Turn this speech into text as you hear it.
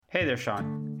Hey there,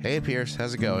 Sean. Hey, Pierce.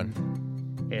 How's it going?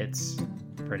 It's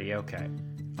pretty okay.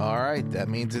 All right. That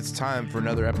means it's time for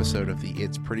another episode of the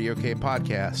It's Pretty Okay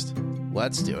podcast.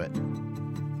 Let's do it.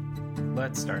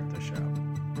 Let's start the show.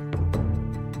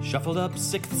 Shuffled up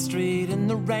 6th Street in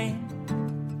the rain.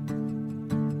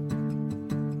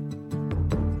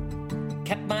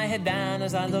 Kept my head down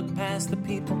as I looked past the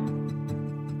people.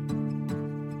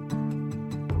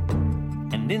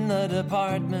 And in the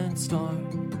department store,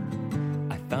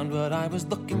 I found what I was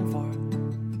looking for.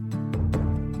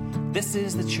 This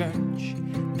is the church.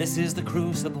 This is the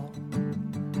crucible.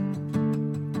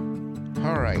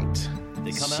 All right.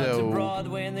 They come out to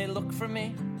Broadway and they look for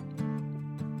me.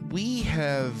 We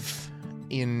have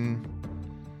in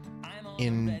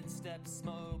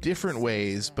different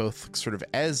ways, both sort of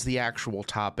as the actual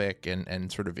topic and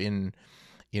sort of in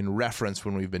reference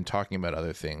when we've been talking about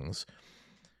other things,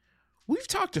 we've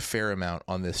talked a fair amount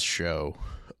on this show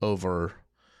over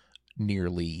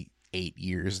nearly 8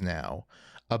 years now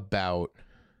about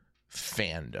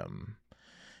fandom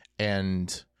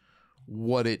and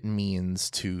what it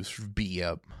means to sort of be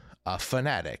a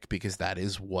fanatic, because that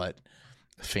is what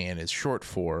fan is short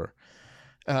for.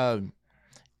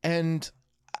 And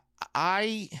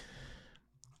I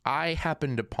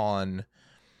happened upon,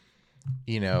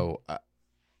 I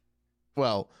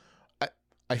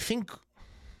think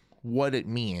what it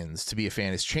means to be a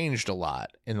fan has changed a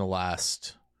lot in the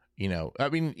last,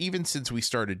 even since we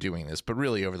started doing this, but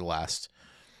really over the last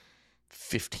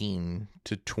 15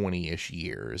 to 20-ish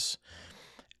years.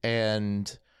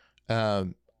 And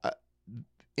in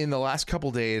the last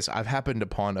couple days, I've happened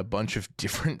upon a bunch of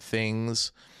different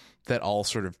things that all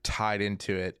sort of tied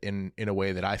into it in a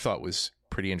way that I thought was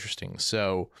pretty interesting.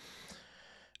 So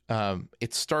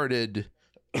it started,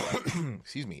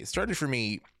 excuse me, it started for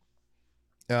me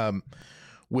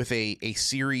with a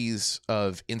series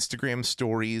of Instagram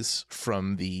stories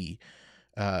from the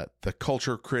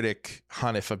culture critic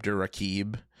Hanif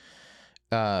Abdurraqib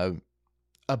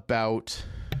about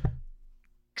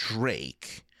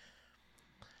Drake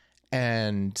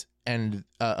and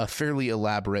a fairly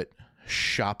elaborate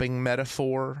shopping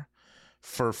metaphor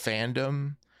for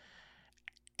fandom.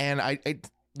 And I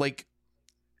like,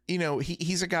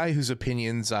 he's a guy whose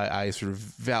opinions I sort of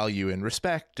value and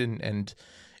respect, and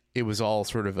it was all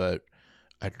sort of a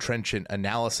trenchant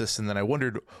analysis. And then I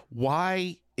wondered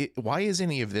why is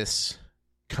any of this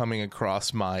coming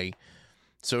across my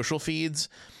social feeds?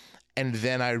 And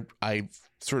then I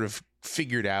sort of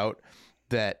figured out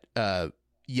that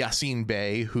Yassine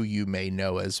Bey, who you may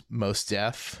know as Mos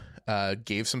Def,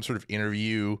 gave some sort of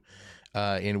interview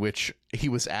in which he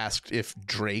was asked if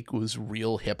Drake was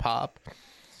real hip hop.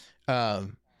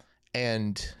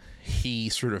 And he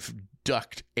sort of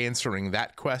ducked answering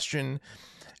that question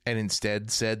and instead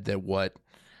said that what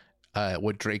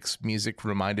Drake's music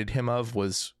reminded him of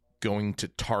was going to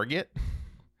Target,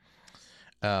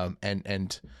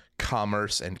 and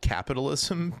commerce and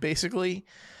capitalism, basically.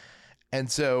 And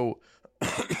so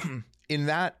in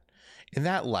that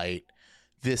light,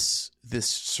 this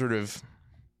sort of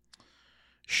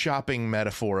shopping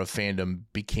metaphor of fandom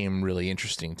became really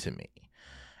interesting to me.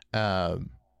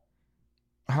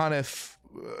 Hanif,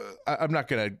 I'm not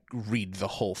going to read the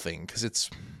whole thing because it's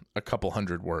a couple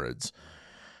hundred words,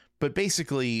 but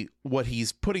basically what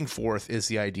he's putting forth is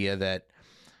the idea that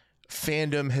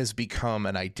fandom has become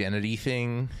an identity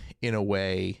thing in a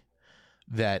way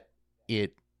that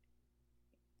it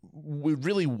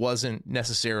really wasn't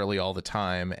necessarily all the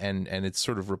time, and it's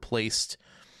sort of replaced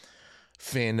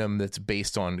fandom that's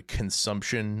based on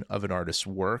consumption of an artist's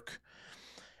work.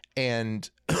 And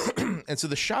and so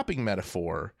the shopping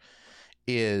metaphor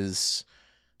is,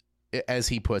 as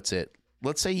he puts it,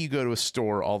 let's say you go to a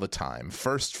store all the time,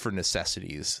 first for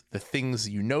necessities, the things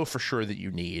you know for sure that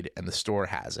you need, and the store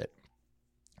has it.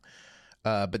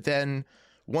 But then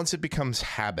once it becomes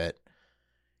habit,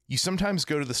 you sometimes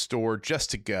go to the store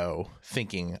just to go,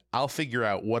 thinking, I'll figure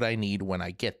out what I need when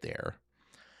I get there.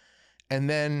 And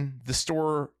then the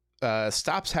store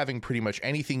stops having pretty much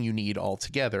anything you need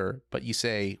altogether, but you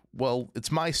say, well,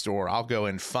 it's my store. I'll go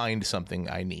and find something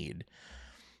I need.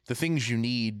 The things you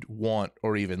need, want,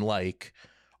 or even like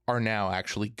are now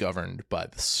actually governed by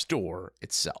the store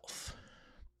itself.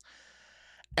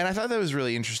 And I thought that was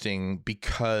really interesting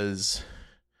because,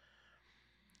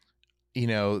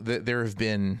 there have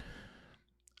been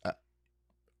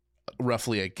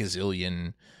roughly a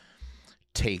gazillion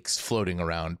takes floating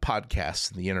around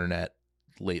podcasts and the internet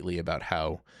lately about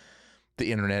how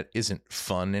the internet isn't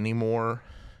fun anymore.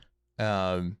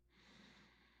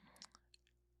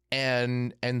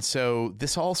 And so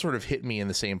this all sort of hit me in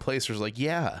the same place. There's like,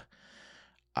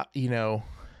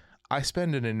 I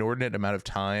spend an inordinate amount of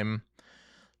time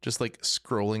just like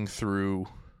scrolling through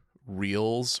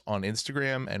reels on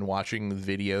Instagram and watching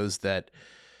videos that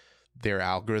their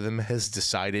algorithm has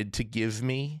decided to give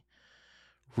me,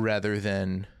 rather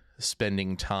than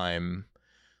spending time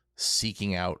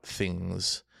seeking out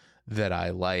things that I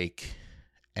like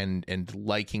and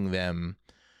liking them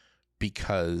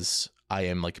because I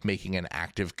am like making an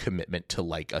active commitment to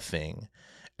like a thing,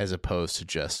 as opposed to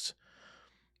just,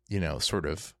 you know, sort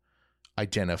of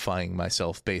identifying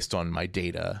myself based on my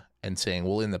data and saying,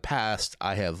 well, in the past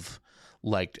I have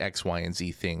liked X, Y, and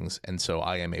Z things, and so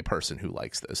I am a person who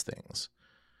likes those things.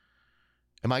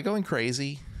 Am I going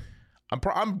crazy? I'm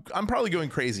probably going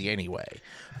crazy anyway,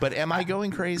 but am I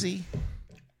going crazy?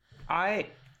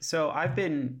 So I've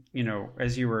been, you know,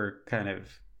 as you were kind of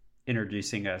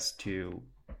introducing us to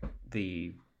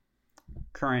the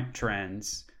current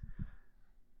trends,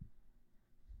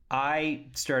 I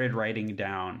started writing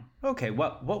down, okay,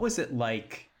 what was it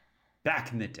like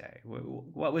back in the day?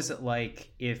 What was it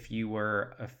like if you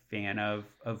were a fan of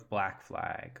Black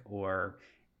Flag or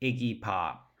Iggy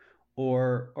Pop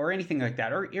or anything like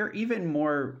that, or even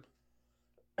more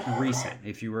recent,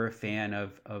 if you were a fan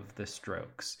of the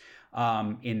Strokes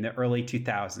in the early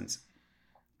 2000s.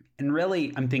 And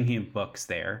really, I'm thinking of books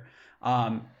there.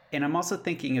 And I'm also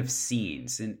thinking of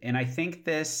scenes. And I think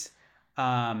this,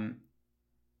 I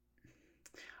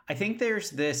think there's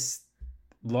this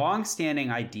long-standing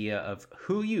idea of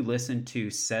who you listen to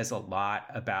says a lot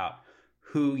about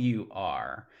who you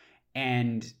are.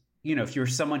 And, you know, if you're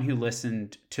someone who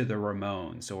listened to the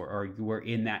Ramones or you were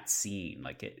in that scene,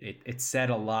 like it said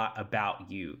a lot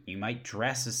about you. You might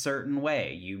dress a certain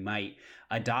way. You might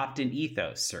adopt an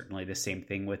ethos. Certainly the same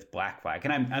thing with Black Flag.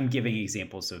 And I'm giving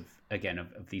examples of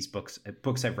these books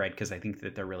I've read because I think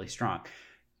that they're really strong.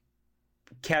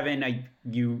 Kevin,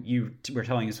 you were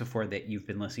telling us before that you've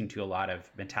been listening to a lot of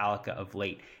Metallica of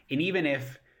late. And even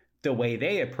if the way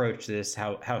they approach this,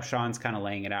 how Sean's kind of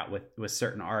laying it out with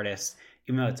certain artists,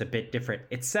 even though it's a bit different,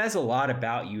 it says a lot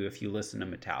about you if you listen to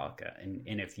Metallica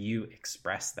and if you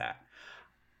express that.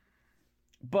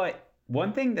 But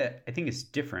one thing that I think is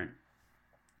different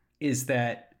is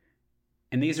that,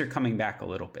 and these are coming back a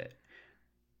little bit,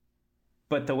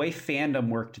 but the way fandom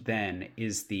worked then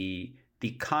is the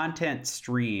content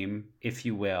stream, if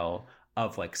you will,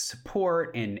 of like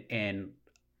support and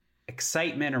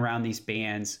excitement around these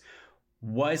bands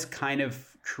was kind of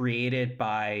created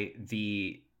by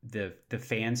the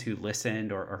fans who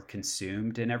listened or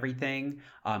consumed and everything,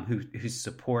 who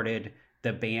supported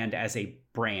the band as a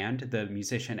brand, the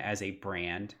musician as a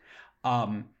brand.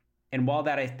 And while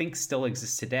that I think still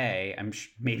exists today,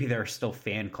 maybe there are still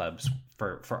fan clubs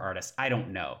for artists. I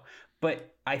don't know.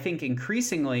 But I think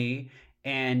increasingly,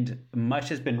 and much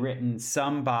has been written,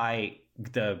 some by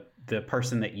the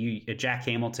person that Jack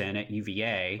Hamilton at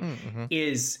UVA,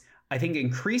 is I think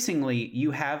increasingly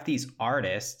you have these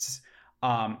artists,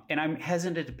 and I'm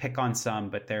hesitant to pick on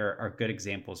some, but there are good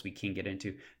examples we can get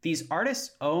into. These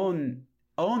artists own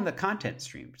the content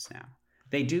streams now.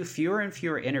 They do fewer and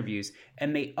fewer interviews,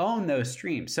 and they own those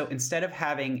streams. So instead of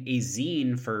having a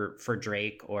zine for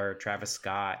Drake or Travis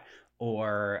Scott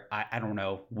or I don't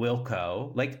know,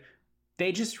 Wilco, like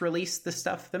they just release the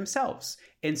stuff themselves.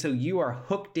 And so you are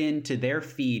hooked into their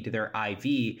feed, their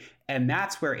IV, and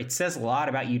that's where it says a lot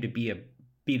about you to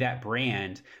be that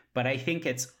brand. But I think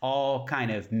it's all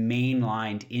kind of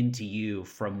mainlined into you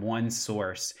from one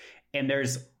source. And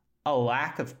there's a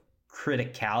lack of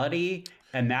criticality.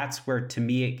 And that's where, to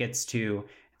me, it gets to,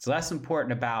 it's less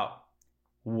important about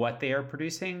what they are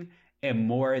producing and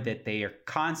more that they are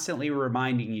constantly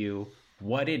reminding you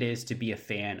what it is to be a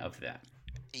fan of them.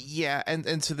 Yeah,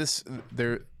 and so this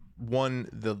the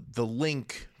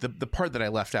link, the part that I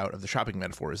left out of the shopping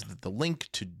metaphor is that the link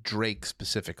to Drake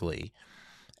specifically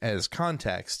as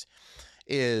context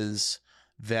is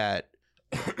that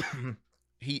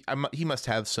he must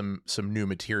have some new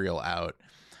material out,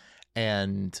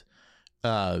 and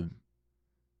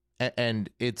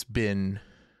it's been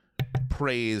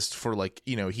praised for, like,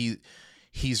 you know,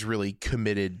 he's really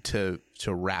committed to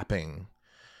rapping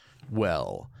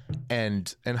well,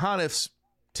 and Hanif's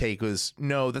take was,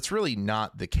 no, that's really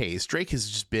not the case. Drake has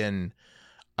just been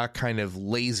a kind of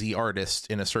lazy artist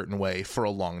in a certain way for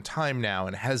a long time now,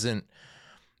 and hasn't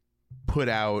put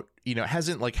out, you know,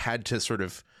 hasn't like had to sort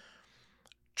of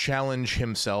challenge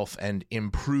himself and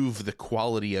improve the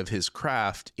quality of his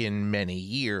craft in many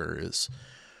years,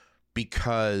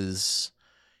 because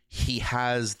he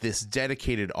has this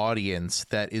dedicated audience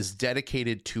that is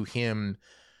dedicated to him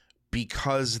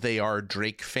because they are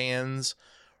Drake fans,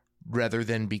 rather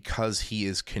than because he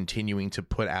is continuing to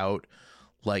put out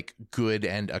like good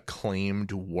and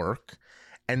acclaimed work.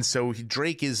 And so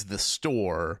Drake is the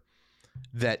store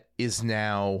that is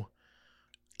now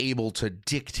able to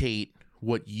dictate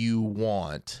what you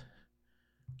want,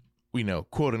 you know,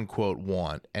 quote unquote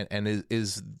want, and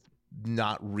is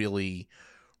not really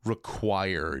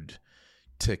required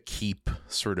to keep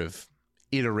sort of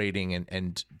iterating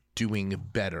and doing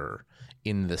better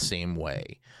in the same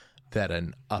way that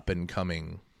an up and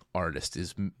coming artist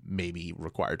is maybe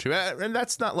required to. And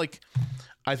that's not like,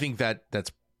 I think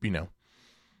that's, you know,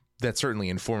 that's certainly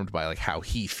informed by like how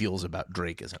he feels about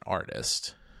Drake as an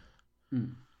artist.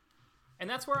 And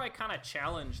that's where I kind of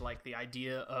challenge like the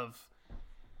idea of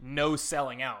no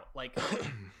selling out. Like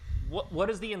what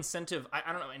is the incentive?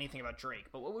 I don't know anything about Drake,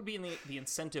 but what would be the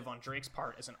incentive on Drake's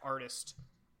part as an artist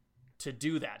to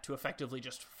do that, to effectively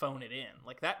just phone it in?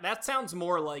 Like that sounds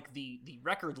more like the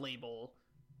record label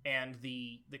and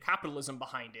the capitalism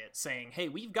behind it saying, hey,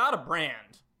 we've got a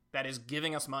brand that is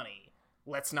giving us money.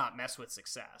 Let's not mess with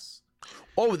success.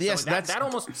 Oh, yes, so that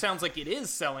almost sounds like it is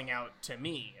selling out to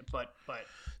me, but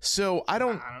so I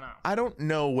don't know. I don't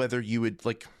know whether you would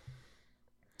like,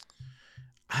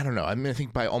 I don't know. I mean, I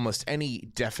think by almost any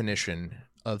definition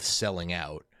of selling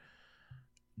out,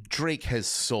 Drake has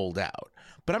sold out.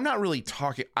 But I'm not really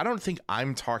talking, I don't think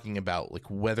I'm talking about like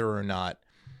whether or not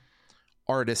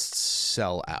artists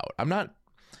sell out. I'm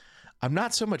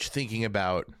not so much thinking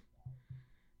about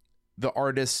the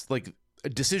artists, like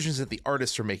decisions that the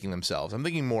artists are making themselves. I'm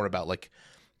thinking more about like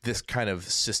this kind of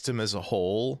system as a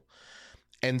whole.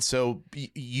 And so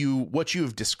what you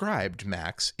have described,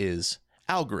 Max, is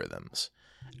algorithms.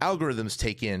 Algorithms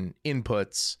take in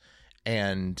inputs,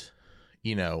 and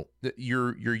you know,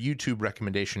 your YouTube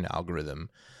recommendation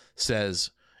algorithm says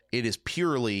it's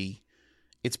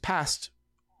past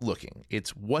looking.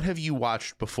 It's what have you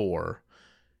watched before?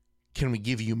 Can we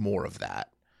give you more of that?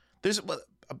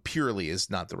 Purely is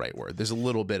not the right word. There's a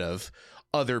little bit of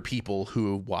other people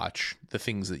who watch the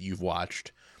things that you've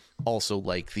watched also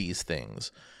like these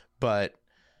things. But,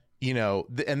 you know,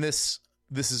 and this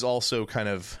is also kind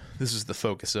of, this is the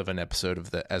focus of an episode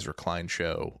of the Ezra Klein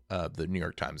show, the New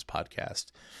York Times podcast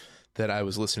that I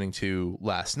was listening to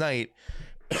last night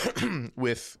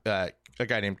with a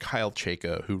guy named Kyle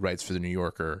Chayka, who writes for the New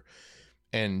Yorker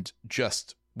and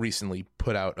just recently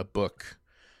put out a book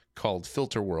called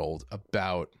Filter World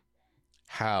about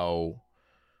how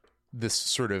this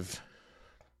sort of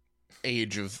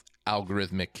age of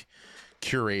algorithmic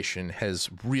curation has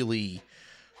really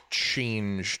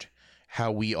changed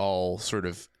how we all sort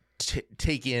of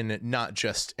take in not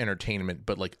just entertainment,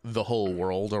 but like the whole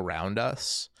world around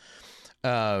us.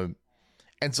 And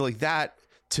so like that,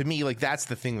 to me, like that's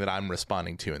the thing that I'm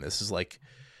responding to. And this is like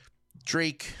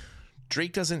Drake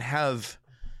doesn't have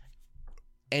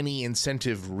any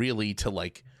incentive really to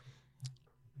like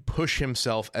push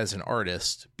himself as an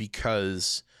artist,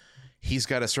 because he's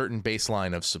got a certain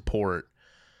baseline of support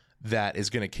that is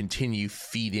going to continue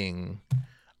feeding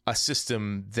a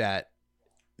system that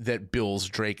bills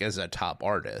Drake as a top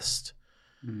artist.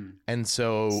 And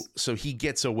so he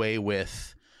gets away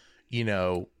with, you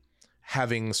know,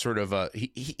 having sort of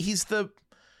he's the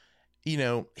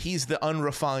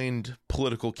unrefined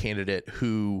political candidate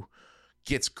who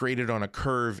gets graded on a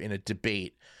curve in a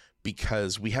debate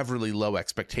because we have really low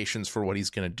expectations for what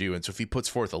he's going to do. And so if he puts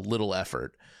forth a little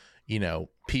effort, you know,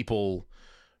 people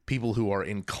who are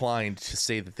inclined to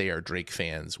say that they are Drake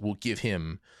fans will give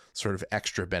him sort of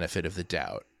extra benefit of the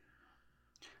doubt.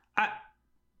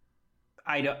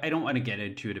 I don't want to get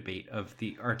into a debate of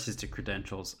the artistic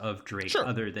credentials of Drake, sure,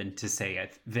 other than to say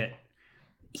that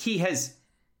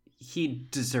he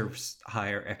deserves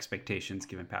higher expectations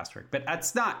given past work. But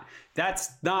that's not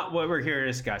what we're here to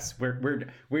discuss.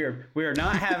 We're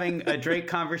not having a Drake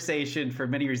conversation for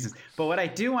many reasons. But what I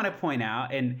do want to point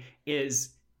out is,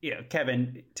 you know,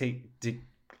 Kevin,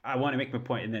 I want to make my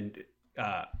point, and then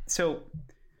so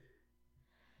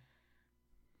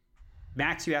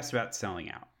Max, you asked about selling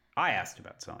out. I asked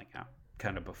about selling out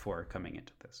kind of before coming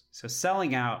into this. So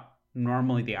selling out,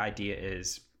 normally the idea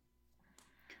is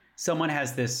someone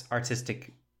has this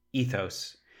artistic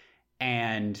ethos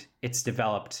and it's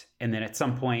developed, and then at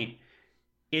some point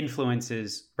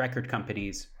influences record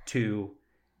companies to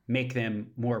make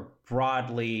them more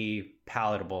broadly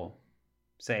palatable.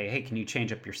 Say, hey, can you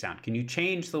change up your sound? Can you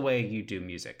change the way you do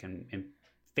music? And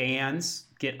fans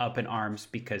get up in arms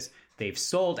because they've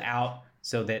sold out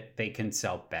so that they can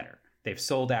sell better. They've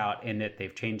sold out in that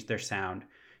they've changed their sound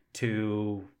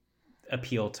to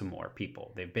appeal to more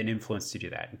people. They've been influenced to do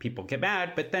that, and people get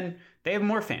mad, but then they have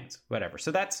more fans, whatever.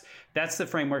 So that's the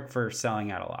framework for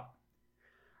selling out a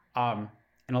lot.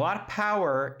 And And a lot of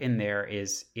power in there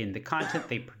is in the content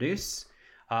they produce,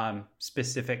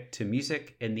 specific to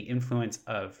music, and the influence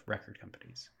of record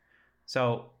companies.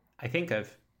 So I think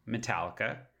of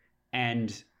Metallica,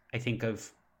 and I think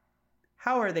of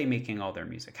how are they making all their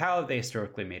music? How have they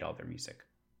historically made all their music?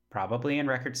 Probably in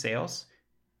record sales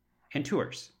and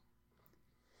tours.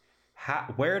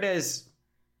 Where does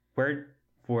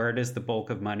the bulk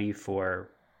of money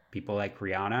for people like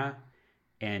Rihanna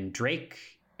and Drake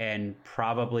and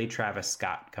probably Travis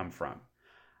Scott come from?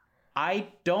 I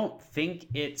don't think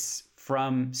it's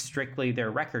from strictly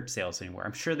their record sales anymore.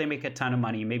 I'm sure they make a ton of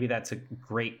money. Maybe that's a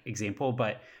great example,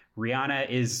 but Rihanna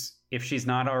is, if she's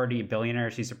not already a billionaire,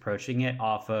 she's approaching it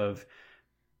off of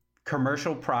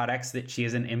commercial products that she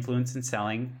has an influence in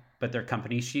selling, but they're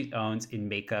companies she owns in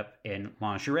makeup and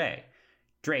lingerie.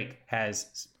 Drake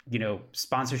has,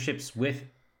 sponsorships with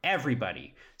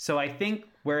everybody. So I think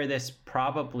where this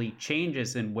probably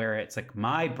changes and where it's like,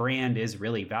 my brand is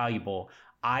really valuable,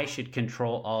 I should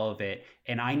control all of it,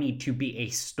 and I need to be a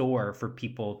store for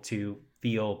people to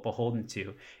feel beholden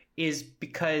to, is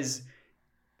because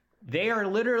they are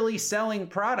literally selling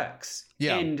products.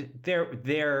 Yeah. And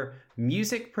their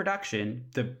music production,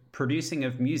 the producing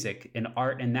of music and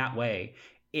art in that way,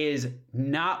 is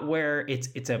not where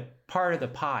it's a part of the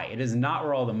pie. It is not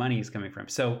where all the money is coming from.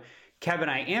 So Kevin,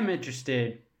 I am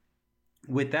interested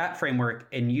with that framework.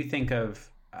 And you think of,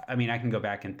 I mean, I can go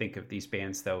back and think of these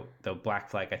bands, though Black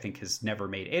Flag, I think, has never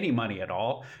made any money at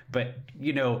all. But,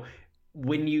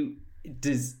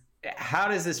 how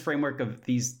does this framework of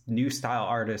these new style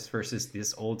artists versus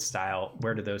this old style,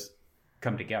 where do those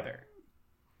come together?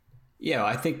 Yeah,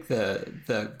 I think the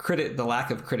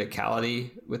lack of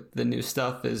criticality with the new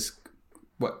stuff is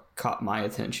what caught my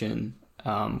attention,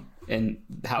 and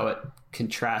how it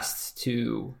contrasts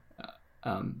to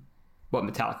what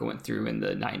Metallica went through in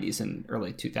the 90s and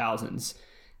early 2000s.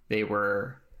 They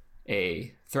were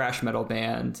a thrash metal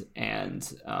band, and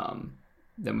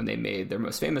then when they made their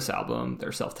most famous album,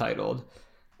 their self-titled,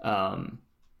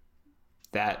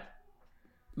 that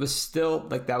was still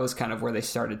like, that was kind of where they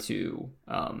started to,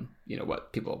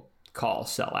 what people call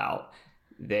sell out.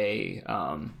 They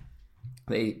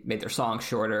made their songs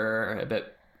shorter, a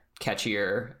bit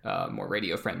catchier, more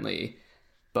radio friendly,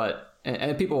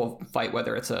 and people fight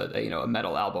whether it's a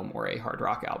metal album or a hard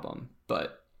rock album.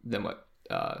 But then what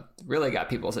really got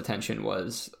people's attention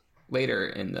was later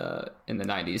in the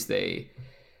 90s, they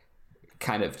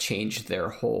kind of changed their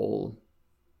whole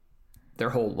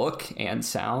look and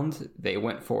sound. They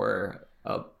went for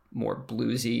a more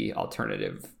bluesy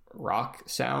alternative rock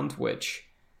sound, which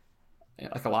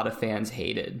like a lot of fans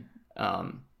hated,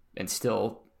 and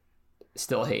still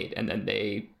hate. And then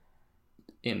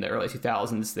in the early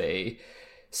 2000s, they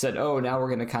said, oh, now we're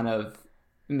going to kind of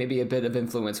maybe a bit of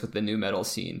influence with the new metal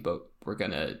scene, but we're going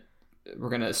to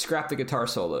scrap the guitar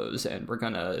solos, and we're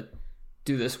going to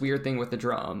do this weird thing with the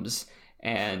drums.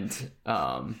 And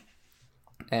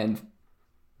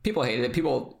people hated it.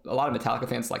 A lot of Metallica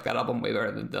fans like that album way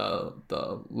better than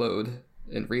the Load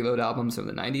and Reload albums of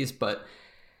the 90s. But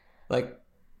like,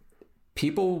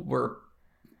 people were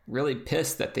really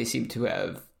pissed that they seemed to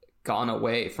have gone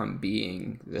away from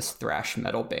being this thrash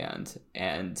metal band.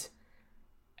 And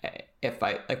when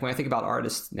I think about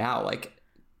artists now, like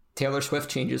Taylor Swift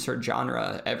changes her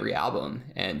genre every album,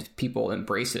 and people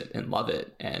embrace it and love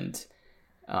it. And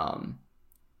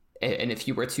if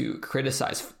you were to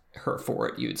criticize her for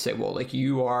it, you'd say, well, like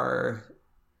you are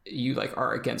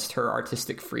against her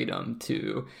artistic freedom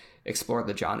to explore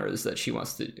the genres that she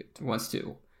wants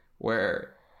to.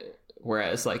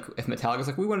 Whereas like if Metallica's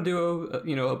like, we want to do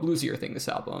a bluesier thing this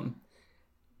album,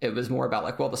 it was more about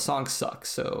like, well, the songs suck,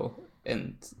 so,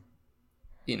 and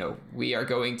we are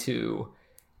going to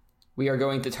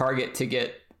target to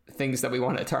get things that we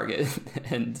want to target,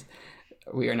 and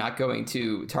we are not going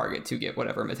to target to get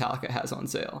whatever Metallica has on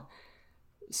sale.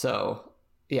 So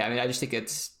yeah, I mean, I just think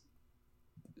it's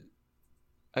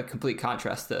a complete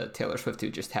contrast to Taylor Swift, who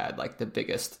just had like the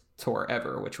biggest tour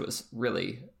ever, which was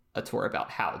really a tour about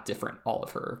how different all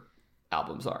of her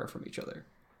albums are from each other.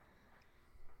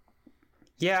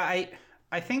 Yeah,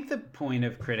 I think the point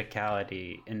of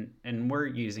criticality, and we're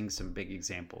using some big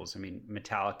examples. I mean,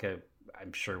 Metallica,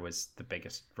 I'm sure, was the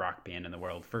biggest rock band in the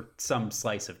world for some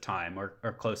slice of time or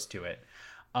close to it.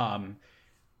 But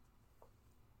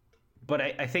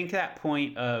I think that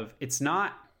point of it's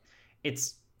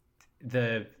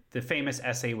the famous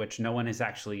essay, which no one has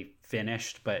actually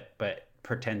finished, but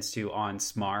pretends to, on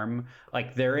SMARM.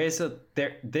 Like this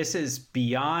is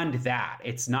beyond that.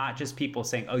 It's not just people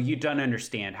saying, oh, you don't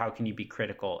understand, how can you be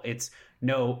critical? It's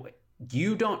no,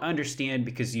 you don't understand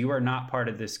because you are not part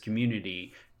of this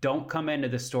community. don't come into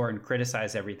the store and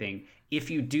criticize everything. If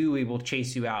you do, we will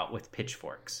chase you out with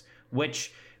pitchforks,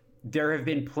 which there have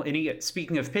been plenty.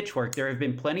 Speaking of Pitchfork, there have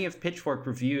been plenty of Pitchfork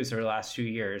reviews over the last few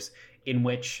years in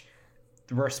which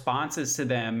the responses to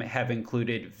them have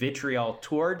included vitriol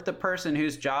toward the person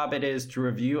whose job it is to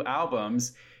review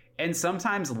albums, and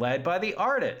sometimes led by the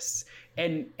artists.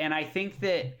 And I think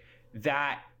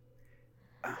that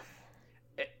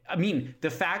I mean, the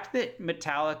fact that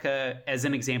Metallica, as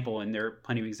an example, and there are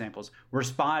plenty of examples,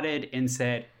 responded and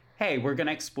said, hey, we're going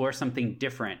to explore something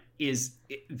different, is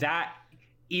that,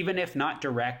 even if not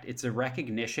direct, it's a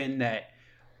recognition that,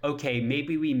 okay,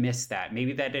 maybe we missed that.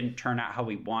 Maybe that didn't turn out how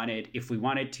we wanted. If we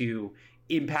wanted to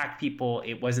impact people,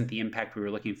 it wasn't the impact we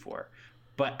were looking for.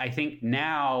 But I think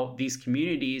now these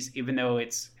communities, even though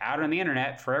it's out on the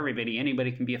internet for everybody,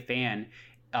 anybody can be a fan.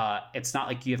 It's not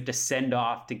like you have to send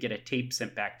off to get a tape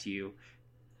sent back to you.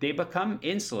 They become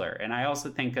insular. And I also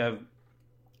think of,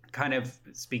 kind of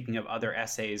speaking of other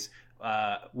essays,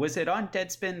 was it on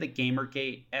Deadspin, the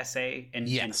Gamergate essay? And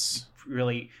yes. And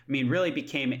really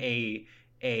became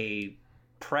a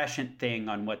prescient thing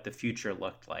on what the future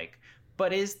looked like.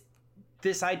 But is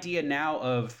this idea now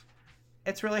of,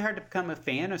 it's really hard to become a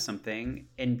fan of something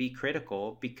and be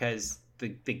critical because the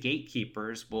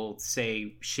gatekeepers will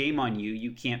say, shame on you,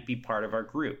 you can't be part of our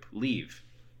group, leave.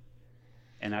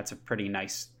 And that's a pretty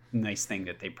nice thing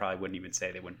that they probably wouldn't even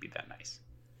say. They wouldn't be that nice.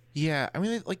 Yeah, I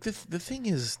mean, like the thing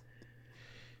is,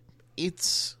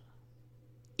 it's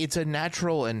a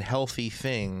natural and healthy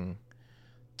thing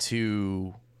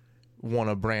to want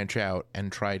to branch out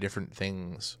and try different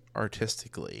things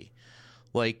artistically.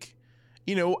 Like,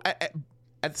 you know, at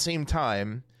the same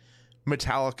time,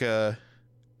 Metallica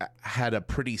had a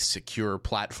pretty secure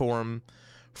platform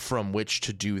from which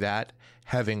to do that,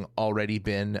 having already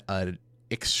been an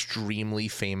extremely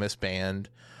famous band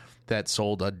that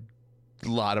sold a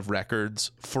lot of records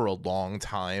for a long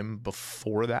time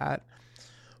before that.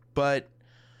 But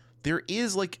there's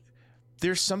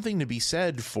something to be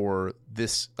said for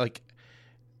this, like,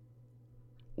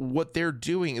 what they're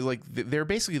doing is like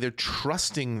they're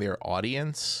trusting their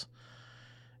audience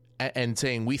and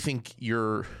saying, we think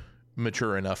you're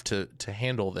mature enough to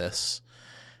handle this.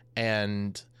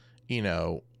 And, you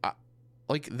know,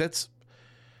 like, that's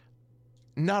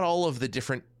not all of the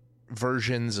different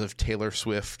versions of Taylor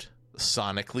Swift,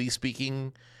 sonically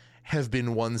speaking, have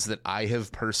been ones that I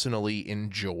have personally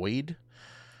enjoyed.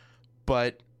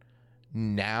 But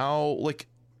now, like,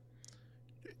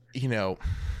 you know,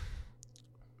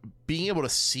 being able to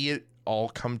see it all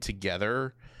come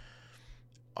together,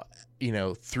 you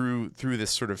know, through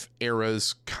this sort of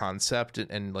Eras concept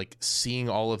and like seeing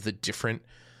all of the different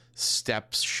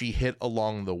steps she hit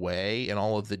along the way and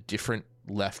all of the different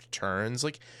left turns,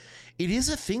 like, it is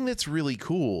a thing that's really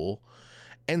cool.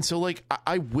 And so, like,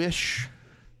 I wish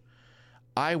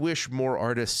more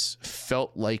artists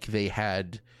felt like they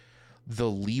had the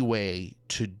leeway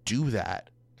to do that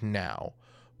now,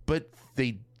 but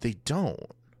they don't,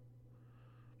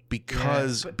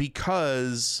 because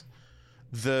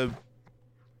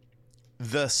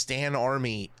the Stan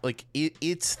Army, like,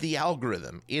 it's the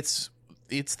algorithm, it's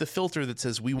the filter that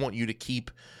says we want you to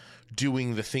keep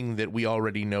doing the thing that we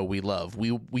already know we love.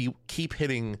 We keep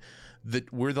hitting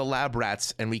we're the lab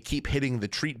rats, and we keep hitting the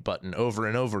treat button over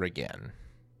and over again.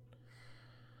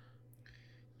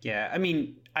 Yeah, I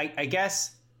mean, I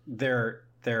guess there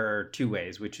are two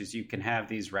ways, which is you can have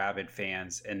these rabid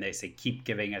fans and they say, keep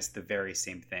giving us the very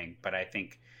same thing. But I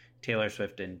think Taylor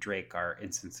Swift and Drake are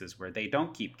instances where they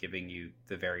don't keep giving you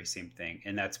the very same thing.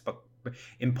 And that's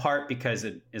in part because,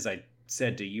 as I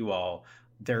said to you all,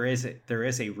 there is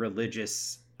a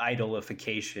religious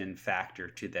idolification factor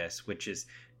to this, which is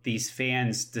these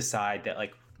fans decide that,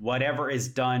 like, whatever is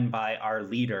done by our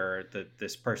leader,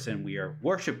 this person we are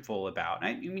worshipful about.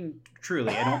 I mean,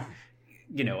 truly, I don't,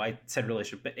 you know, I said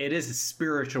relationship, but it is a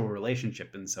spiritual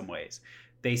relationship in some ways.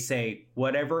 They say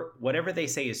whatever they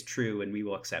say is true, and we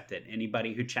will accept it.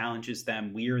 Anybody who challenges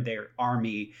them, we are their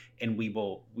army, and we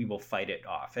will fight it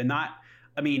off. And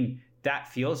that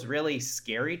feels really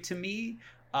scary to me.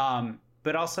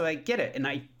 But also I get it. And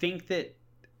I think that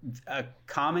a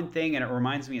common thing, and it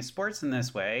reminds me of sports in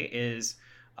this way, is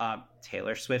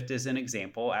Taylor Swift is an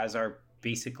example, as are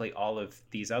basically all of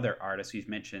these other artists we've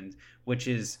mentioned, which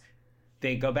is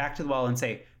they go back to the wall and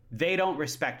say, they don't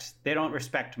respect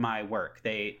my work.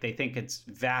 They think it's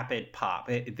vapid pop.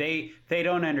 They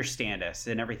don't understand us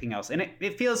and everything else. And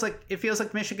it feels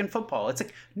like Michigan football. It's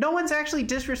like, no one's actually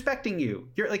disrespecting you.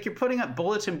 You're putting up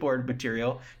bulletin board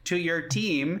material to your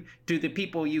team, to the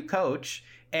people you coach,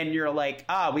 and you're like,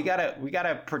 we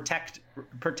gotta protect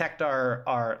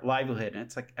our livelihood. And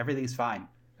it's like, everything's fine.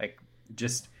 Like,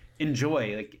 just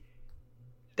enjoy. Like,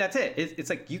 that's it. It's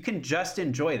like you can just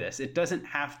enjoy this. It doesn't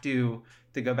have to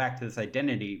go back to this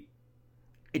identity.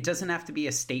 It doesn't have to be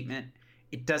a statement.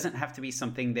 It doesn't have to be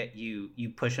something that you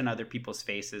push in other people's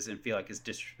faces and feel like is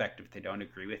disrespectful if they don't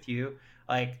agree with you.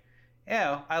 Like,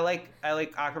 yeah, I like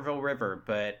Ockerville River,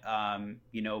 but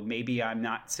maybe I'm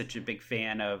not such a big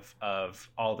fan of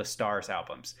all the Stars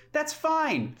albums. That's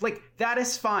fine. Like, that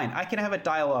is fine. I can have a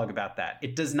dialogue about that.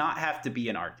 It does not have to be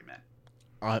an argument.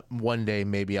 One day,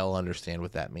 maybe I'll understand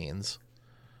what that means.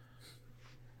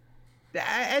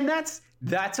 And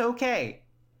that's okay.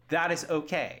 That is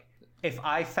okay. If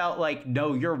I felt like,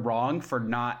 no, you're wrong for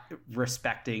not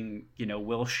respecting,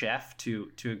 Will Sheff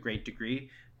to a great degree,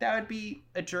 that would be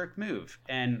a jerk move.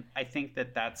 And I think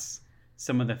that that's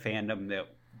some of the fandom that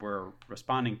we're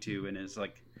responding to and is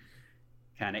like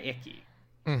kind of icky.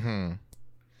 Mm-hmm.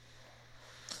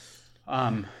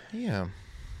 Yeah.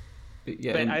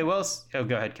 Yeah, but I will. Oh,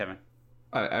 go ahead, Kevin.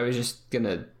 I was just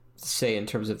gonna say, in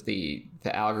terms of the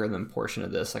algorithm portion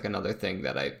of this, like, another thing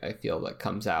that I feel that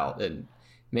comes out, and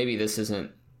maybe this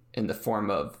isn't in the form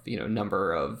of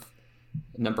number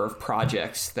of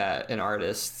projects that an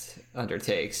artist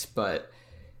undertakes, but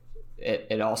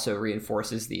it also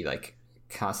reinforces the, like,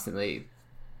 constantly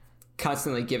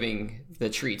giving the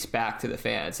treats back to the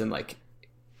fans, and, like,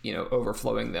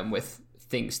 overflowing them with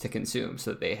things to consume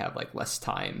so that they have, like, less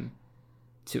time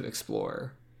to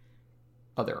explore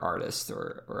other artists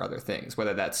or other things,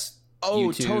 whether that's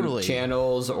YouTube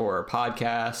channels or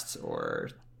podcasts or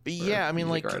I mean,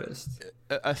 like, artists.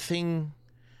 a thing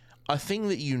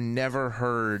that you never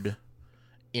heard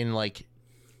in, like,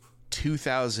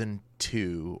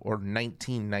 2002 or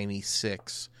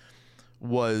 1996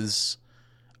 was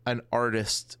an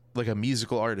artist, like a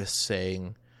musical artist,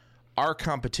 saying, our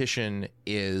competition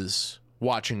is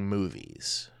watching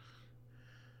movies.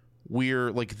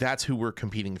 We're like, that's who we're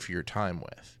competing for your time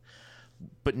with.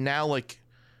 But now, like,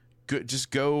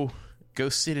 just go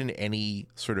sit in any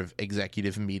sort of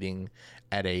executive meeting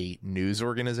at a news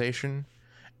organization,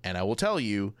 and I will tell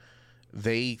you,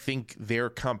 they think their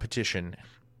competition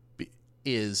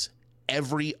is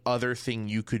every other thing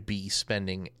you could be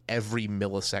spending every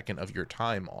millisecond of your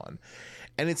time on.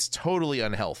 And it's totally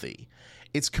unhealthy.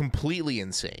 It's completely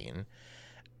insane.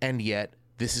 And yet,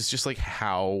 this is just like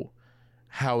how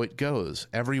it goes.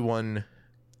 Everyone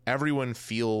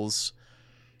feels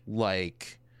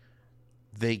like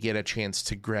they get a chance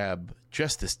to grab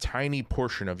just this tiny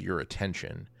portion of your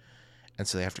attention, and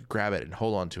so they have to grab it and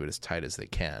hold on to it as tight as they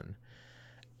can.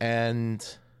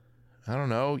 And I don't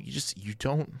know, you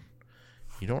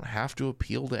don't have to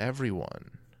appeal to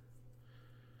everyone.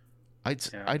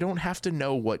 I don't have to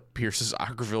know what Pierce's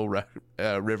Ockerville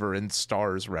River and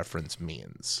Stars reference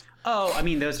means. Oh, I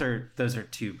mean, those are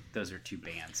two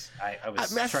bands. I was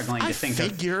struggling to think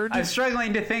of. I was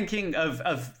struggling to thinking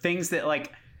of things that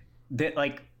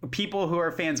people who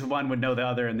are fans of one would know the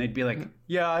other, and they'd be like,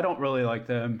 "Yeah, I don't really like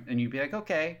them," and you'd be like,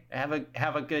 "Okay, have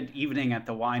a good evening at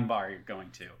the wine bar you're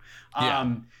going to."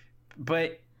 Yeah.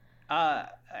 But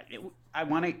I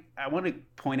want to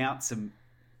point out some,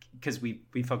 because we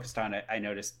focused on it. I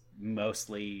noticed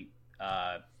mostly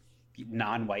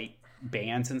non-white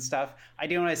bands and stuff. I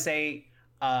do want to say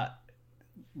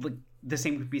the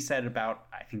same could be said about,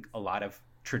 I think, a lot of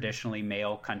traditionally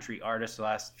male country artists the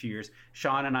last few years.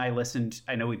 Sean and I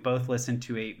know we both listened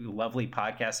to a lovely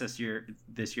podcast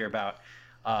this year about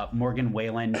Morgan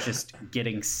Wallen just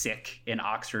getting sick in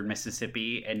Oxford,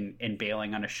 Mississippi, and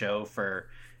bailing on a show for,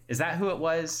 is that who it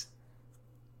was?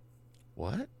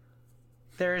 What?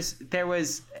 There's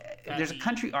a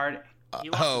country art. He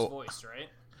lost his voice, right?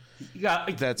 Yeah,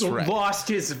 that's right. Lost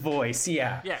his voice.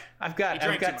 Yeah. Yeah. I've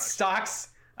got stocks.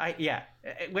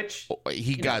 Which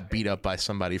he got beat up by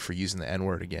somebody for using the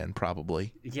N-word again,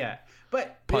 probably. Yeah,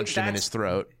 but punched him in his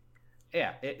throat.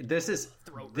 Yeah, this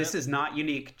is not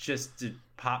unique just to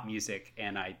pop music,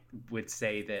 and I would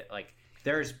say that, like,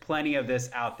 there's plenty of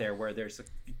this out there where there's a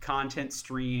content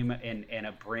stream and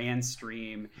a brand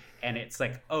stream, and it's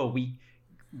like, oh,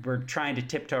 we're trying to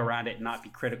tiptoe around it and not be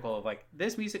critical of, like,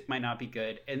 this music might not be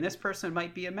good and this person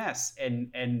might be a mess,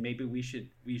 and maybe we should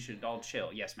all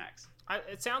chill. Yes, Max.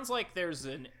 It sounds like there's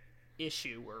an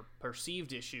issue or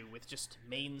perceived issue with just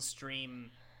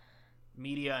mainstream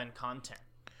media and content.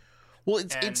 Well,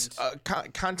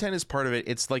 content is part of it.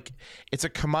 It's like, it's a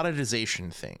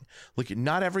commoditization thing. Like,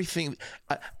 not everything,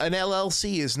 an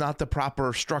LLC is not the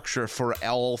proper structure for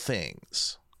all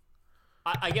things.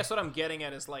 I guess what I'm getting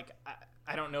at is, like,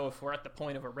 I don't know if we're at the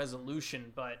point of a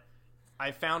resolution, but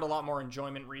I found a lot more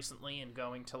enjoyment recently in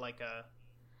going to, like,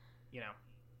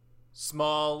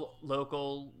 small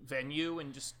local venue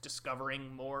and just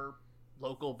discovering more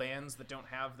local bands that don't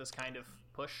have this kind of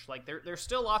push. Like there's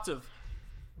still lots of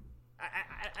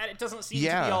it doesn't seem to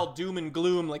be all doom and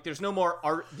gloom. Like there's no more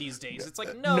art these days. It's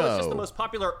like no, it's just the most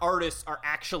popular artists are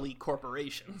actually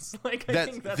corporations. Like I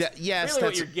think that's really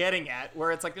what you're getting at,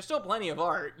 where it's like there's still plenty of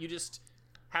art, you just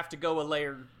have to go a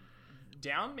layer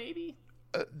down maybe.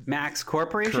 Max,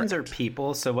 corporations are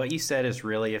people, so what you said is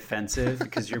really offensive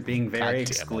because you're being very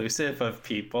exclusive of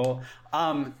people.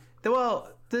 Well,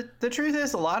 the truth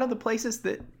is a lot of the places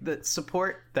that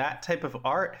support that type of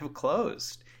art have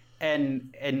closed.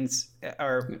 And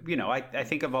are, you know, I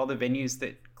think of all the venues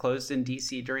that closed in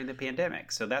DC during the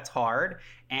pandemic. So that's hard.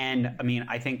 And I mean,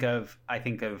 I think of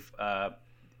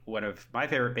one of my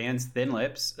favorite bands, Thin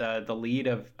Lips, the lead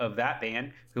of that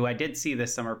band, who I did see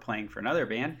this summer playing for another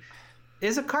band,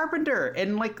 is a carpenter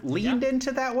and like leaned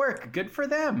into that work. Good for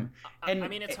them. And I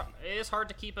mean, it is hard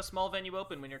to keep a small venue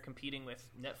open when you're competing with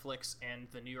Netflix and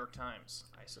the New York Times,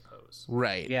 I suppose.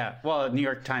 Right. Yeah. Well, New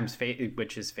York Times,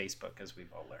 which is Facebook, as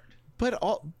we've all learned.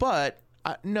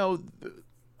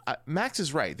 Max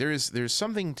is right. There's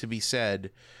something to be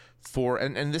said for,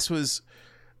 and this was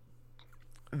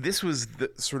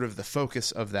the sort of the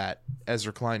focus of that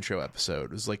Ezra Klein show episode.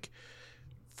 It was like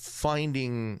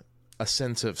finding a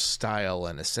sense of style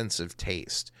and a sense of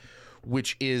taste,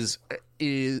 which is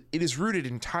rooted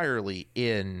entirely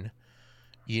in,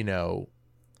 you know,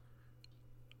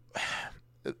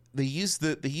 they use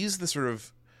the sort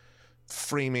of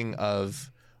framing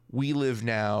of, we live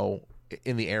now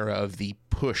in the era of the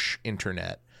push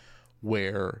internet,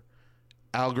 where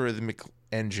algorithmic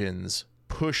engines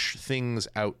push things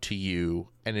out to you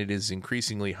and it is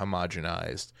increasingly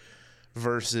homogenized,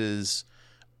 versus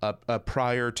a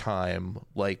prior time,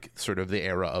 like sort of the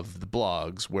era of the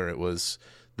blogs, where it was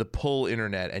the pull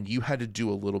internet and you had to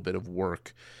do a little bit of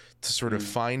work to sort of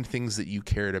find things that you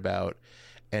cared about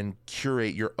and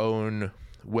curate your own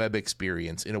web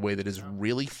experience in a way that is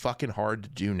really fucking hard to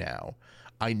do now.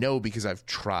 I know, because I've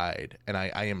tried and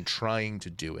I am trying to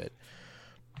do it,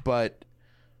 but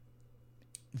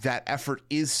that effort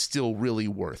is still really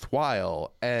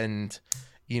worthwhile. And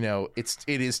you know, it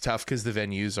is tough because the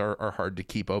venues are hard to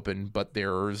keep open, but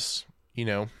there's, you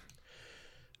know,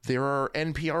 there are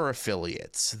NPR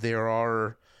affiliates. There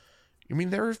are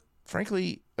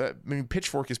frankly,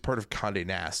 Pitchfork is part of Condé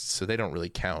Nast, so they don't really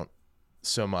count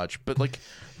so much, but like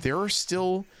there are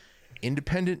still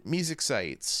independent music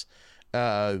sites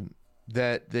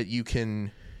that you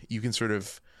can sort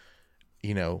of,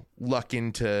 you know, luck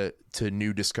into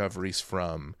new discoveries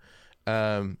from.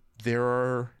 There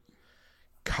are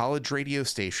college radio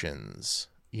stations,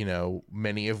 you know,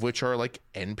 many of which are like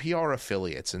NPR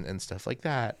affiliates and stuff like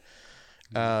that.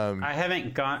 I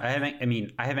haven't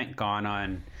gone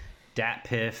on Dat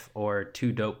Piff or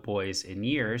Two Dope Boys in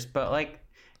years, but like,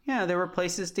 yeah, there were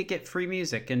places to get free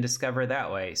music and discover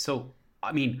that way. So,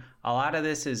 I mean, a lot of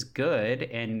this is good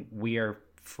and we are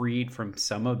freed from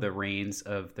some of the reins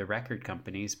of the record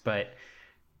companies, but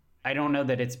I don't know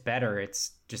that it's better.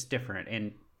 It's just different.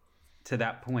 And to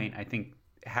that point, I think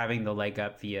having the leg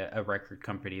up via a record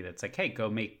company that's like, hey, go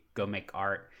make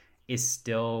art, is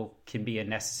still can be a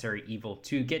necessary evil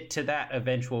to get to that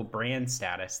eventual brand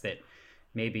status that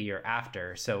maybe you're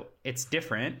after. So it's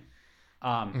different.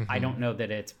 I don't know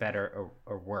that it's better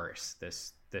or worse,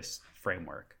 this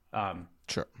framework.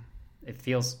 Sure. It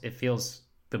feels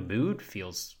the mood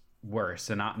feels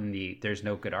worse, and not in the there's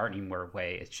no good art anymore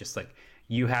way. It's just like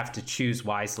you have to choose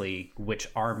wisely which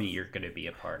army you're going to be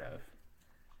a part of.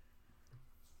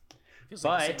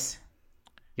 But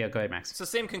yeah, go ahead, Max. It's the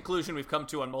same conclusion we've come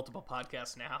to on multiple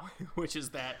podcasts now, which is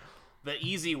that the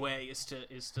easy way is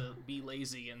to be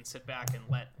lazy and sit back and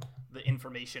let the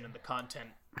information and the content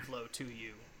flow to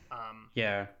you.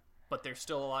 Yeah. But there's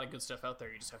still a lot of good stuff out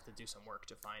there. You just have to do some work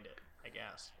to find it, I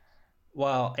guess.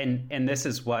 Well, and this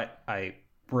is what I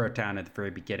wrote down at the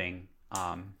very beginning.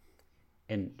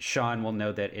 And Sean will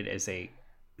know that it is a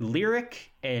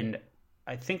lyric and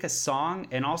I think a song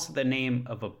and also the name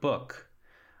of a book.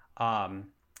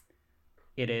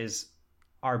 It is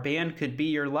Our Band Could Be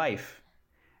Your Life.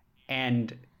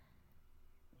 And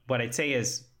what I'd say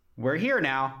is, we're here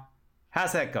now.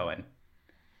 How's that going?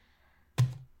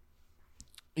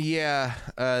 Yeah,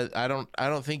 I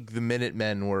don't think the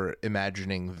Minutemen were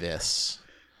imagining this.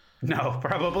 No,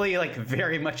 probably like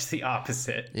very much the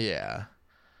opposite. Yeah.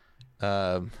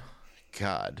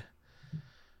 God.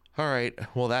 All right.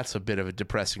 Well, that's a bit of a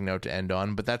depressing note to end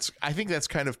on, but I think that's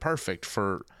kind of perfect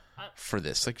for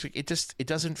this. Like it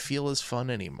doesn't feel as fun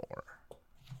anymore.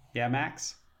 Yeah,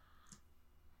 Max?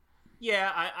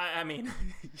 Yeah, I mean,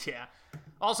 yeah.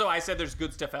 Also, I said there's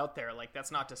good stuff out there. Like,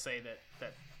 that's not to say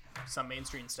that some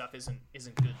mainstream stuff isn't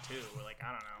good too. Like,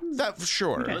 I don't know. That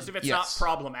sure. Most of it's not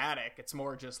problematic. It's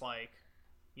more just like,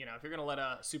 you know, if you're gonna let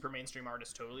a super mainstream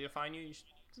artist totally define you, you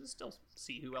should still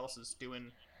see who else is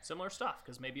doing similar stuff,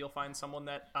 because maybe you'll find someone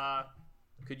that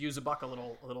could use a buck a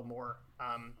little more.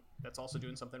 That's also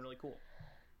doing something really cool.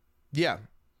 Yeah,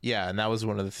 and that was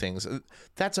one of the things.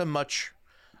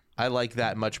 I like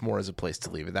that much more as a place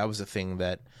to leave it. That was a thing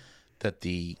that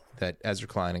Ezra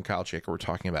Klein and Kyle Chaker were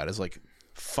talking about, is like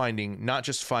not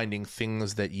just finding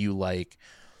things that you like,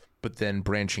 but then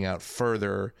branching out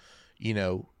further, you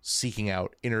know, seeking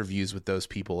out interviews with those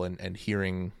people and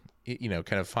hearing, you know,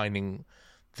 kind of finding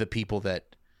the people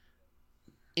that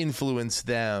influence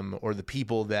them or the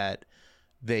people that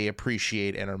they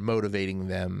appreciate and are motivating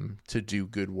them to do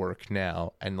good work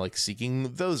now, and like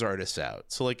seeking those artists out.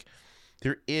 So like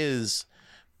there is,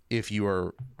 if you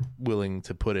are willing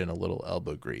to put in a little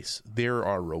elbow grease, there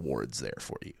are rewards there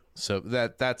for you. So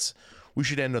that's we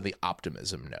should end on the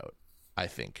optimism note, I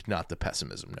think, not the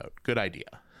pessimism note. Good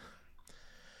idea.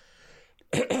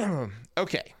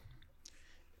 Okay.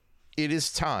 It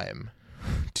is time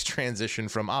to transition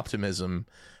from optimism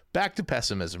back to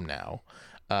pessimism now,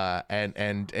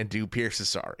 and do Pierce is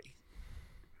Sorry.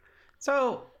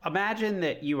 So imagine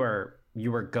that you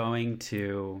were going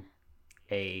to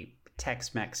a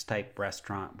Tex-Mex type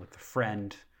restaurant with a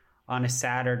friend on a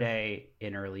Saturday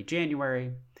in early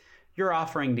January. You're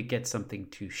offering to get something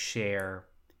to share.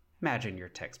 Imagine your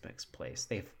Tex-Mex place.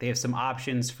 They have some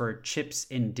options for chips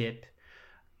and dip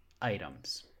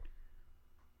items.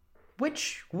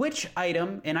 Which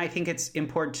item, and I think it's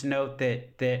important to note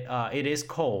that it is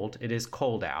cold. It is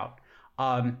cold out.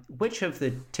 Which of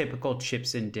the typical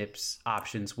chips and dips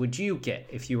options would you get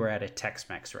if you were at a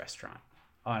Tex-Mex restaurant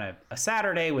on a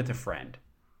Saturday with a friend?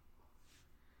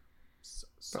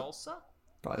 Salsa?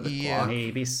 Probably the Yeah.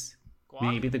 guac.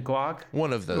 Maybe the guac.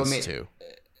 One of those two.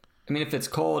 I mean, if it's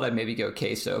cold, I'd maybe go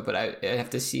queso, but I'd have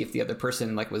to see if the other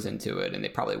person like was into it, and they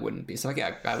probably wouldn't be. So like,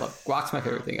 yeah, I love guac's my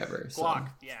favorite thing ever. So. Guac,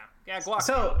 yeah, guac.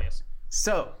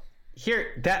 So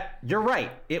you're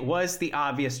right. It was the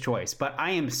obvious choice, but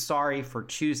I am sorry for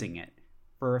choosing it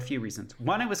for a few reasons.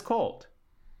 One, it was cold,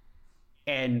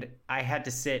 and I had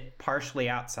to sit partially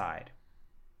outside.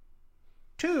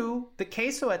 Two, the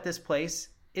queso at this place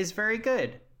is very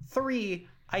good. Three,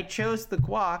 I chose the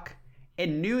guac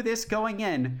and knew this going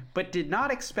in, but did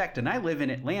not expect, and I live in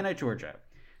Atlanta, Georgia,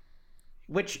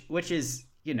 which is,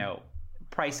 you know,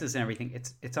 prices and everything,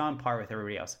 it's on par with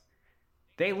everybody else.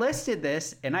 They listed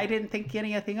this, and I didn't think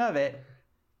anything of it.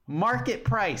 Market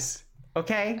price,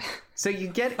 okay? So you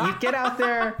get out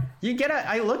there,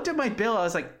 I looked at my bill, I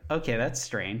was like, okay, that's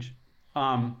strange.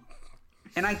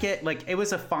 And I get, like, it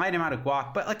was a fine amount of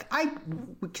guac, but, like, I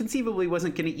conceivably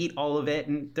wasn't going to eat all of it,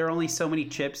 and there are only so many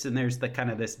chips, and there's the kind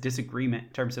of this disagreement in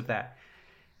terms of that.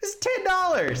 It's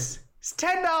 $10. It's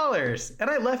 $10. And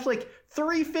I left, like,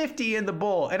 $3.50 in the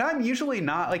bowl. And I'm usually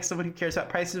not, like, someone who cares about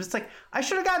prices. It's like, I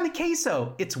should have gotten the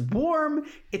queso. It's warm.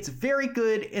 It's very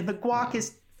good. And the guac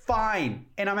is fine.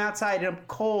 And I'm outside, and I'm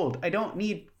cold. I don't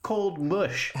need cold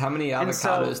mush. How many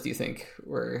avocados do you think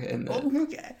were in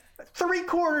the...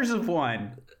 3/4 of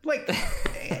one, like,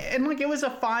 and like it was a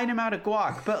fine amount of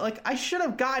guac, but like I should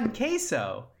have gotten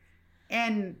queso,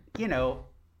 and you know,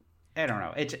 I don't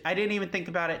know. I didn't even think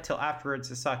about it till afterwards.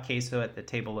 I saw queso at the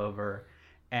table over,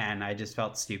 and I just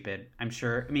felt stupid. I'm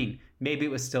sure. I mean, maybe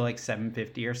it was still like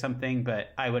 $7.50 or something, but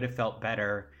I would have felt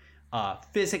better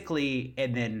physically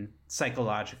and then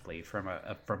psychologically from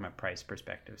a price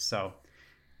perspective. So,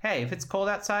 hey, if it's cold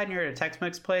outside and you're at a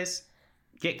Tex-Mex place,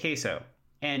 get queso.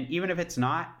 And even if it's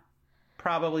not,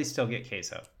 probably still get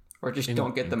queso. Or just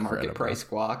don't get the market price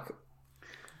guac.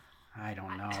 I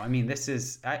don't know. I mean,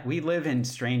 we live in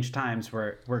strange times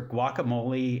where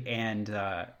guacamole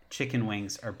and chicken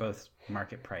wings are both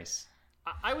market price.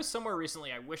 I was somewhere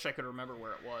recently, I wish I could remember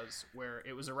where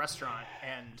it was a restaurant,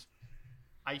 and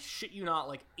I shit you not,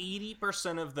 like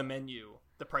 80% of the menu,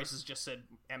 the prices just said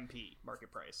MP,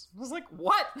 market price. I was like,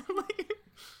 what?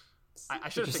 I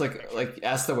should have just like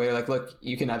ask the waiter, like, look,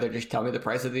 you can either just tell me the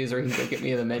price of these, or you can get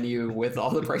me the menu with all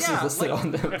the prices listed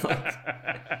on them.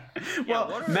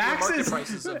 Well, what are Max's the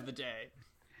prices of the day?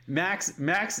 Max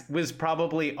was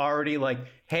probably already like,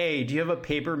 hey, do you have a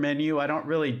paper menu? I don't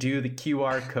really do the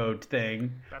QR code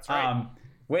thing. That's right.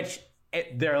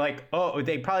 They're like, oh,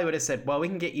 they probably would have said, well, we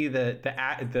can get you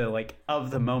the like of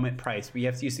the moment price. We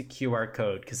have to use a QR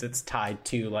code because it's tied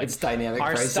to like it's dynamic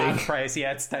our pricing. stock price.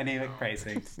 Yeah, it's dynamic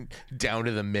pricing. Down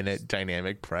to the minute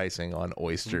dynamic pricing on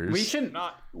oysters.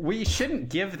 We shouldn't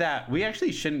give that. We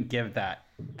actually shouldn't give that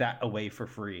away for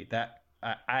free. That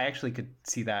I actually could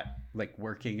see that like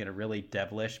working in a really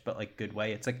devilish but like good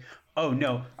way. It's like, oh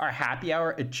no, our happy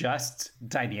hour adjusts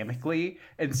dynamically,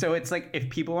 and so it's like if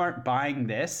people aren't buying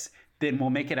this, then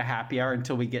we'll make it a happy hour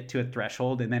until we get to a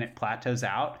threshold, and then it plateaus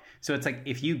out. So it's like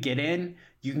if you get in,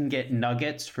 you can get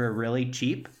nuggets for really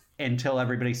cheap until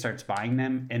everybody starts buying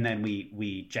them, and then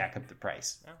we jack up the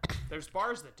price. Yeah. There's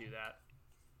bars that do that.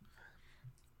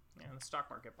 Yeah, the stock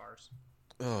market bars.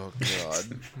 Oh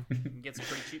god. You can get some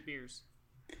pretty cheap beers.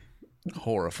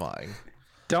 Horrifying.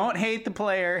 Don't hate the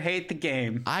player, hate the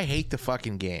game. I hate the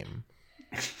fucking game.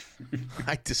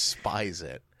 I despise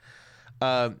it.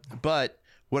 But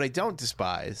what I don't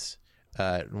despise,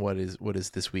 what is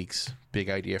this week's big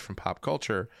idea from pop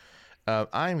culture?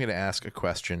 I'm going to ask a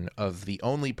question of the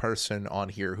only person on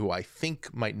here who I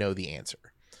think might know the answer.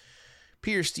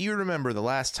 Pierce, do you remember the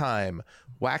last time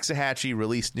Waxahachie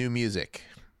released new music?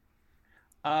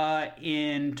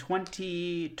 In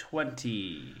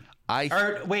 2020.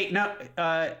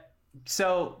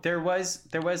 So there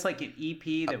was like an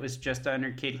EP that was just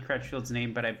under Katie Crutchfield's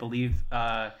name, but I believe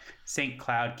St.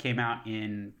 Cloud came out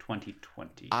in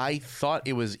 2020. I thought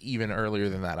it was even earlier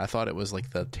than that. I thought it was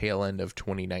like the tail end of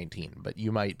 2019, but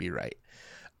you might be right.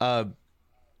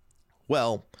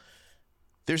 Well,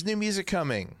 there's new music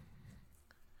coming.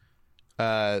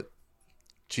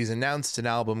 She's announced an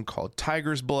album called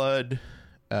Tiger's Blood,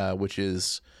 which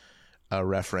is a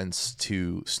reference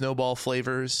to Snowball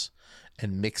flavors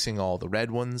and mixing all the red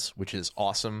ones, which is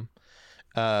awesome.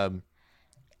 And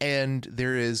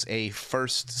there is a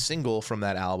first single from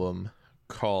that album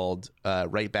called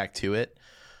Right Back to It,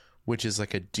 which is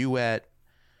like a duet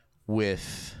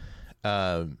with this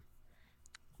guy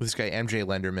MJ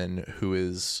Lenderman, who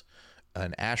is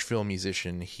an Asheville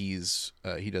musician. He has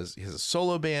a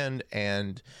solo band,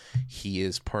 and he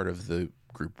is part of the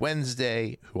group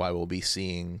Wednesday, who I will be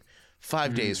seeing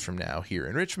 5 days from now here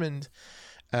in Richmond.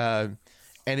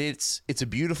 And it's a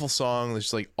beautiful song.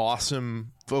 There's like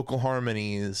awesome vocal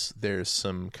harmonies. There's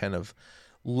some kind of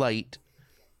light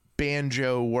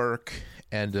banjo work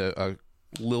and a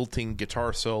lilting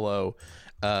guitar solo.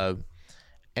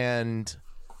 And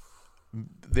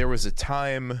there was a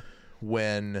time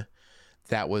when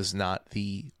that was not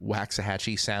the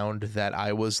Waxahachie sound that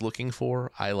I was looking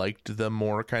for. I liked the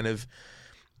more kind of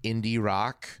indie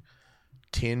rock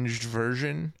tinged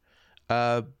version.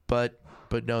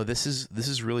 But no, this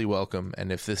is really welcome.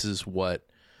 And if this is what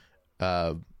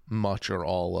much or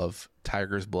all of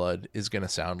Tiger's Blood is going to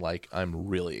sound like, I'm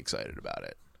really excited about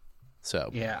it. So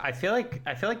yeah, I feel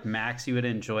like Max, you would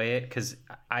enjoy it because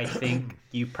I think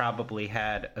you probably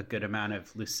had a good amount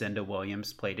of Lucinda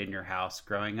Williams played in your house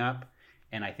growing up,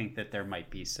 and I think that there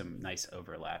might be some nice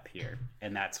overlap here.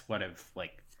 And that's one of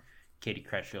like Katie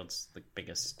Crutchfield's like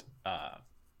biggest.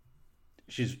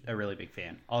 She's a really big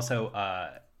fan. Also,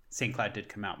 St. Cloud did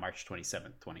come out March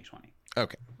 27th, 2020.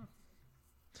 Okay.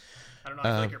 I don't know.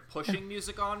 I feel like you're pushing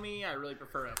music on me. I really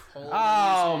prefer a pull.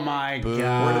 Oh music. my Boo.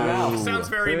 god! It sounds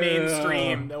very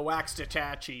mainstream. The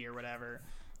Waxahachie or whatever.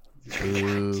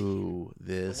 Ooh,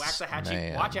 this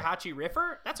Waxahachie, Waxahachie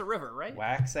River. That's a river, right?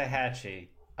 Waxahachie.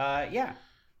 Yeah.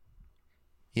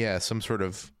 Yeah, some sort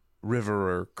of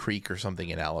river or creek or something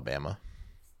in Alabama.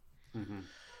 Mm-hmm.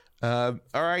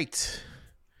 All right,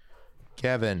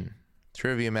 Kevin,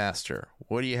 Trivia Master,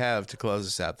 what do you have to close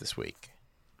us out this week?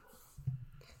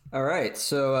 All right,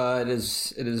 so it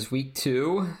is week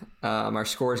 2. Our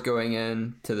scores going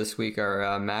into this week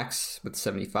are Max with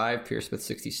 75, Pierce with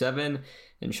 67,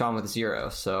 and Sean with 0.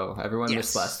 So everyone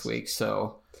missed last week.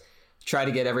 So try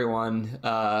to get everyone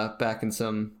back in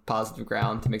some positive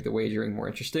ground to make the wagering more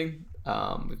interesting.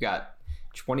 We've got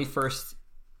 21st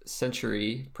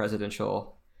century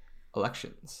presidential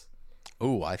elections.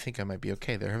 Oh, I think I might be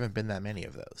okay. There haven't been that many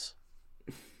of those.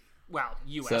 Well,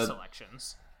 U.S.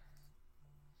 elections.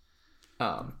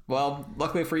 Well,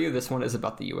 luckily for you, this one is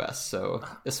about the U.S. So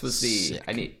this was Sick.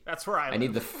 That's where I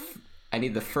live. I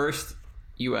need the first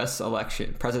U.S.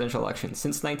 presidential election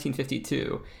since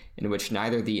 1952 in which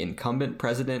neither the incumbent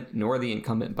president nor the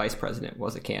incumbent vice president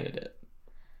was a candidate.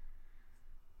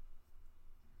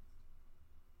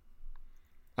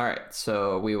 All right,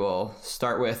 so we will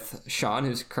start with Sean,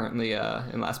 who's currently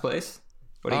in last place.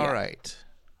 What do you got? All right.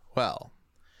 Well,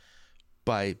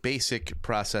 by basic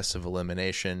process of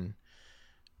elimination,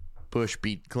 Bush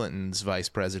beat Clinton's vice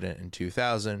president in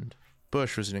 2000.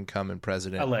 Bush was an incumbent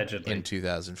president allegedly in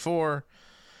 2004.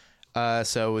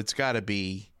 So it's got to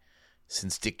be,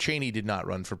 since Dick Cheney did not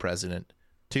run for president,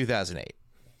 2008.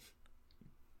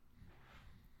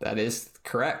 That is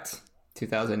correct.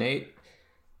 2008.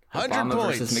 100 Obama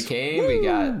points versus McCain. Woo! We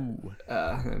got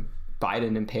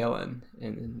Biden and Palin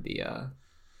in the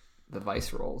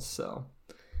Vice roles. So,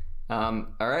 all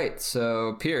right.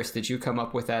 So, Pierce, did you come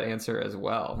up with that answer as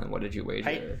well? And what did you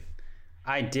wager?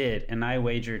 I did, and I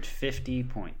wagered 50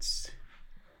 points.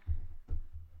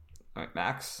 All right,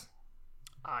 Max.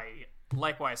 I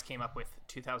likewise came up with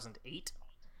 2008.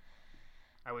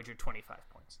 I wagered 25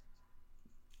 points.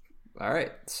 All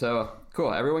right. So,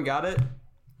 cool. Everyone got it?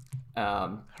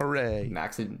 Hooray.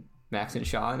 Max and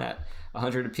Sean at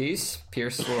 100 apiece.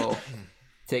 Pierce will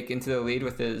take into the lead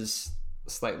with his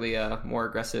slightly more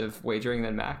aggressive wagering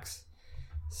than Max.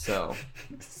 So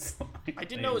I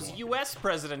didn't know it was U.S.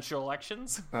 presidential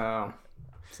elections. Oh,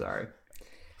 sorry.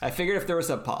 I figured if there was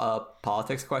a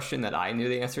politics question that I knew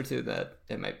the answer to, that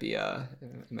it might be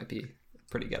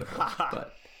pretty gettable.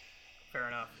 But fair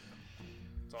enough.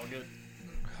 It's all good.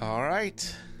 All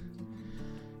right.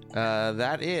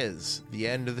 That is the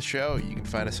end of the show. You can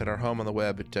find us at our home on the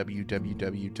web at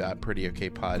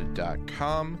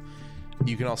www.prettyokpod.com.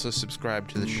 You can also subscribe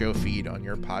to the show feed on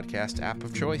your podcast app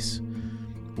of choice.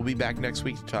 We'll be back next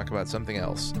week to talk about something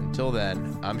else. Until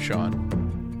then, I'm Sean.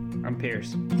 I'm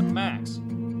Pierce. I'm Max.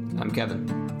 I'm Kevin.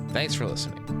 Thanks for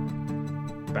listening.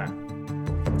 Bye.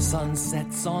 Sun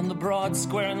sets on the broad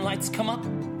square and lights come up.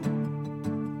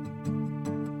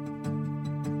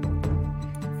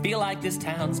 Feel like this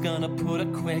town's gonna put a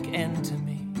quick end to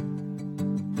me.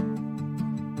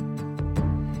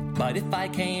 But if I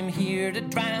came here to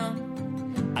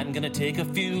drown, I'm gonna take a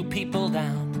few people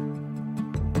down.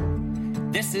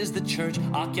 This is the church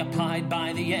occupied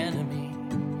by the enemy.